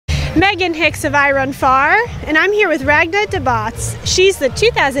Megan Hicks of I Run Far, and I'm here with Ragna Debats. She's the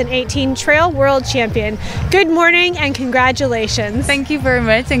 2018 Trail World Champion. Good morning and congratulations. Thank you very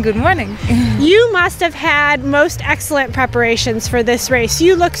much and good morning. You must have had most excellent preparations for this race.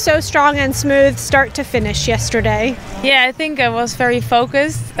 You look so strong and smooth start to finish yesterday. Yeah, I think I was very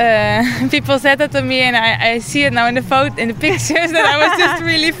focused. People said that to me and I see it now in the pictures that I was just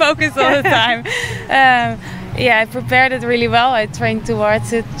really focused all the time. I prepared it really well. I trained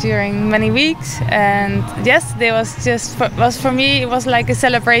towards it during many weeks, and yesterday was for me. It was like a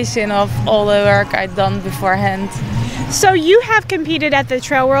celebration of all the work I'd done beforehand. So you have competed at the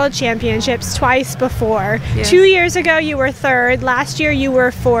Trail World Championships twice before. Yes. 2 years ago you were third. Last year you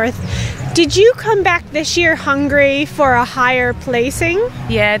were fourth. Did you come back this year hungry for a higher placing?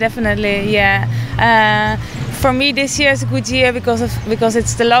 Yeah, definitely. Yeah. For me, this year is a good year because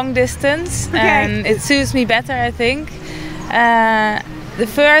it's the long distance, and it suits me better, I think. The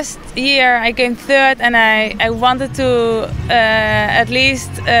first year I came third, and I wanted to at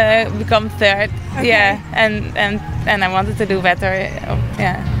least become third. Okay. Yeah, and I wanted to do better.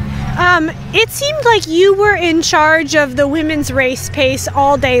 Yeah. It seemed like you were in charge of the women's race pace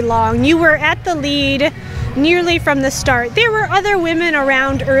all day long. You were at the lead nearly from the start. There were other women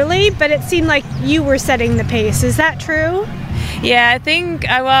around early, but it seemed like you were setting the pace. Is that true? Yeah, I think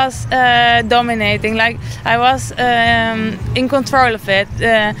I was dominating. Like I was in control of it.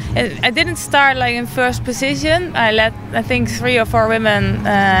 I didn't start like in first position. I let I think 3 or 4 women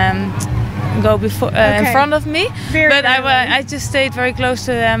go before in front of me, but I just stayed very close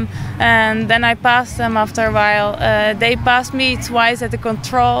to them, and then I passed them after a while. They passed me twice at the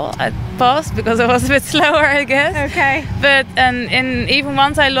control. I paused because I was a bit slower, I guess. Okay. But and even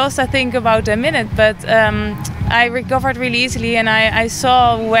once I lost, I think about a minute, but I recovered really easily, and I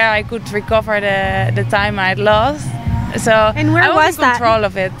saw where I could recover the time I'd lost. So and where I was in that? Control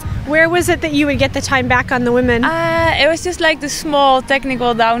of it. Where was it that you would get the time back on the women? It was just like the small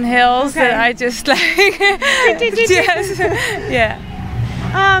technical downhills that I just like. Yes. Yeah.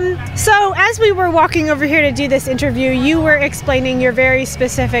 So as we were walking over here to do this interview, you were explaining your very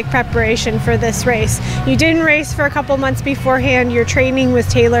specific preparation for this race. You didn't race for a couple months beforehand. Your training was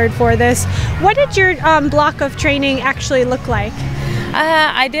tailored for this. What did your block of training actually look like?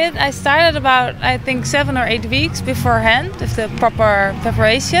 I started about, I think, 7 or 8 weeks beforehand with the proper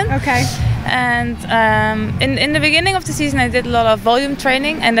preparation. Okay. And in the beginning of the season, I did a lot of volume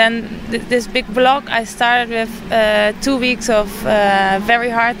training, and then this big block, I started with 2 weeks of very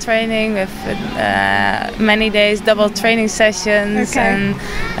hard training with many days, double training sessions, and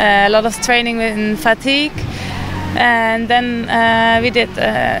a lot of training in fatigue. And then we did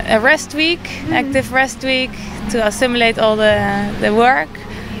a rest week, active rest week, to assimilate all the work.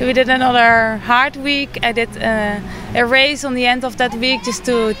 We did another hard week. I did a race on the end of that week just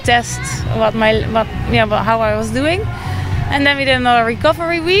to test how I was doing. And then we did another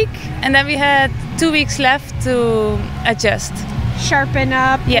recovery week, and then we had 2 weeks left to adjust. Sharpen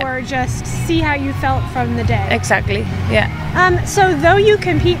up, or just see how you felt from the day. Exactly, yeah. So though you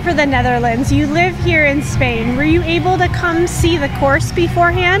compete for the Netherlands, you live here in Spain. Were you able to come see the course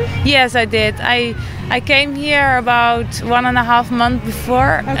beforehand? Yes, I did. I came here about 1.5 months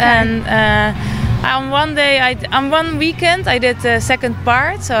before, and on one weekend I did the second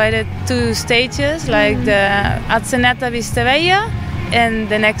part. So I did 2 stages, like the Atzeneta Vistabella, and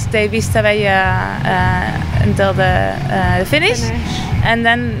the next day Vistabella until the finish. And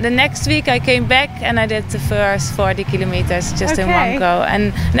then the next week I came back and I did the first 40 kilometers just in one go.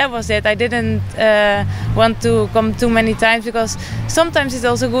 And that was it. I didn't want to come too many times, because sometimes it's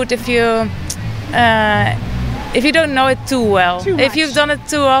also good if you don't know it too well. If you've done it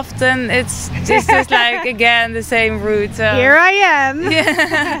too often, it's just like, again, the same route. So. Here I am.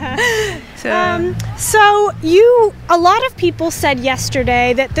 Yeah. So a lot of people said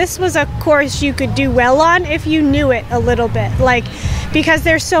yesterday that this was a course you could do well on if you knew it a little bit. Because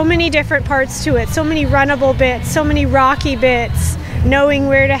there's so many different parts to it, so many runnable bits, so many rocky bits, knowing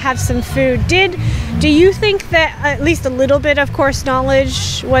where to have some food. Do you think that at least a little bit of course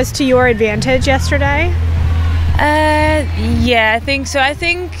knowledge was to your advantage yesterday? Yeah, I think so. I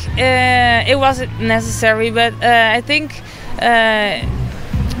think it wasn't necessary, but I think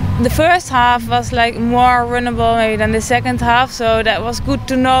the first half was like more runnable maybe than the second half, so that was good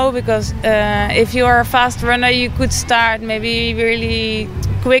to know, because if you're a fast runner, you could start maybe really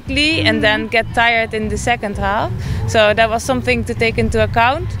quickly and then get tired in the second half. So that was something to take into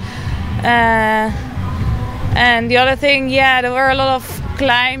account. And the other thing, there were a lot of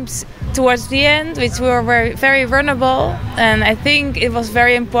climbs towards the end, which were very, very runnable, and I think it was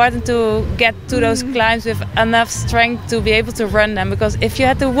very important to get to those climbs with enough strength to be able to run them, because if you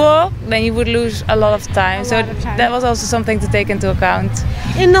had to walk, then you would lose a lot of time. That was also something to take into account.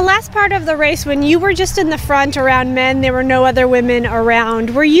 In the last part of the race, when you were just in the front around men, there were no other women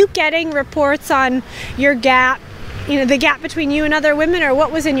around, were you getting reports on your gap, the gap between you and other women, or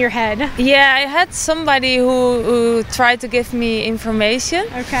what was in your head? Yeah, I had somebody who tried to give me information.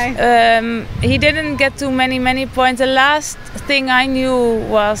 Okay. He didn't get too many points. The last thing I knew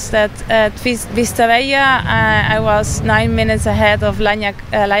was that at Vistabella I was 9 minutes ahead of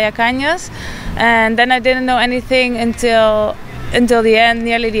Laia Cañas, and then I didn't know anything until the end,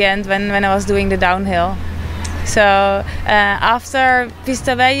 nearly the end, when I was doing the downhill. So after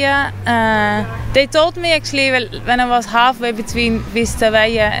Vistabella, they told me actually when I was halfway between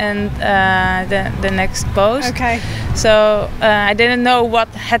Vistabella and the next post. Okay. So I didn't know what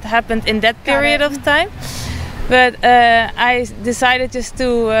had happened in that period of time. But I decided just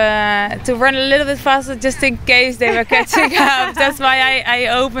to run a little bit faster, just in case they were catching up. That's why I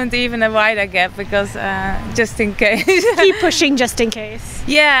opened even a wider gap, because just in case. Keep pushing just in case.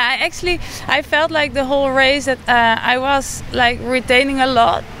 Yeah, I felt like the whole race that I was like retaining a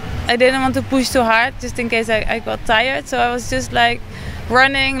lot. I didn't want to push too hard, just in case I got tired. So I was just like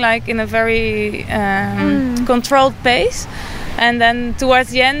running like in a very controlled pace, and then towards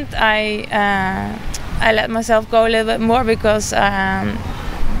the end I let myself go a little bit more, because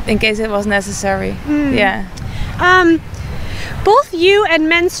in case it was necessary. Yeah. Both you and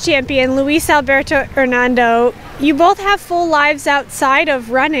men's champion Luis Alberto Hernando, you both have full lives outside of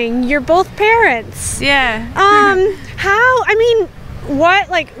running. You're both parents. Yeah. What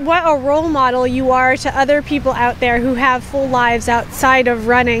a role model you are to other people out there who have full lives outside of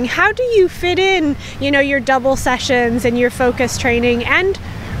running. How do you fit in, your double sessions and your focus training and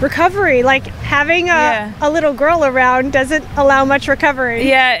recovery? Like having a little girl around doesn't allow much recovery.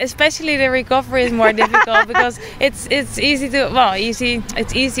 Yeah, especially the recovery is more difficult, because it's easier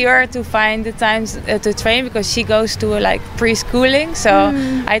to find the times to train, because she goes to like preschooling. So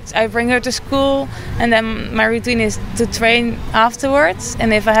I bring her to school, and then my routine is to train afterwards.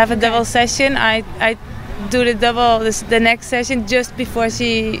 And if I have a double session, I do the next session just before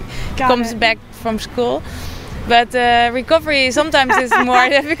she comes back from school. But recovery sometimes is more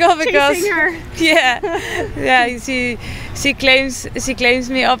difficult, because she claims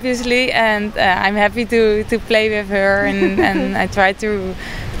me, obviously, and I'm happy to play with her, and I try to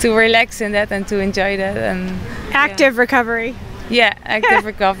relax in that and to enjoy that. And active recovery. Yeah, active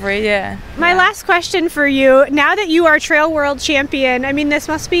recovery. Yeah. My last question for you: now that you are Trail World Champion, I mean, this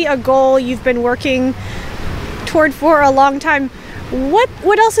must be a goal you've been working toward for a long time.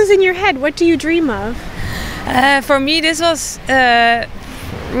 What else is in your head? What do you dream of? For me, this was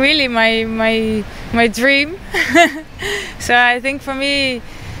really my dream. So I think for me,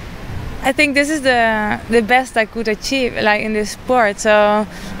 this is the best I could achieve, like in this sport. So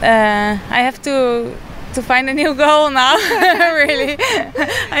I have to find a new goal now. Really,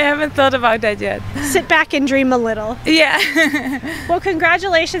 I haven't thought about that yet. Sit back and dream a little. Yeah. Well,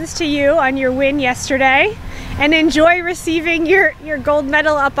 congratulations to you on your win yesterday. And enjoy receiving your gold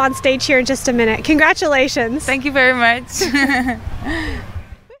medal up on stage here in just a minute. Congratulations. Thank you very much.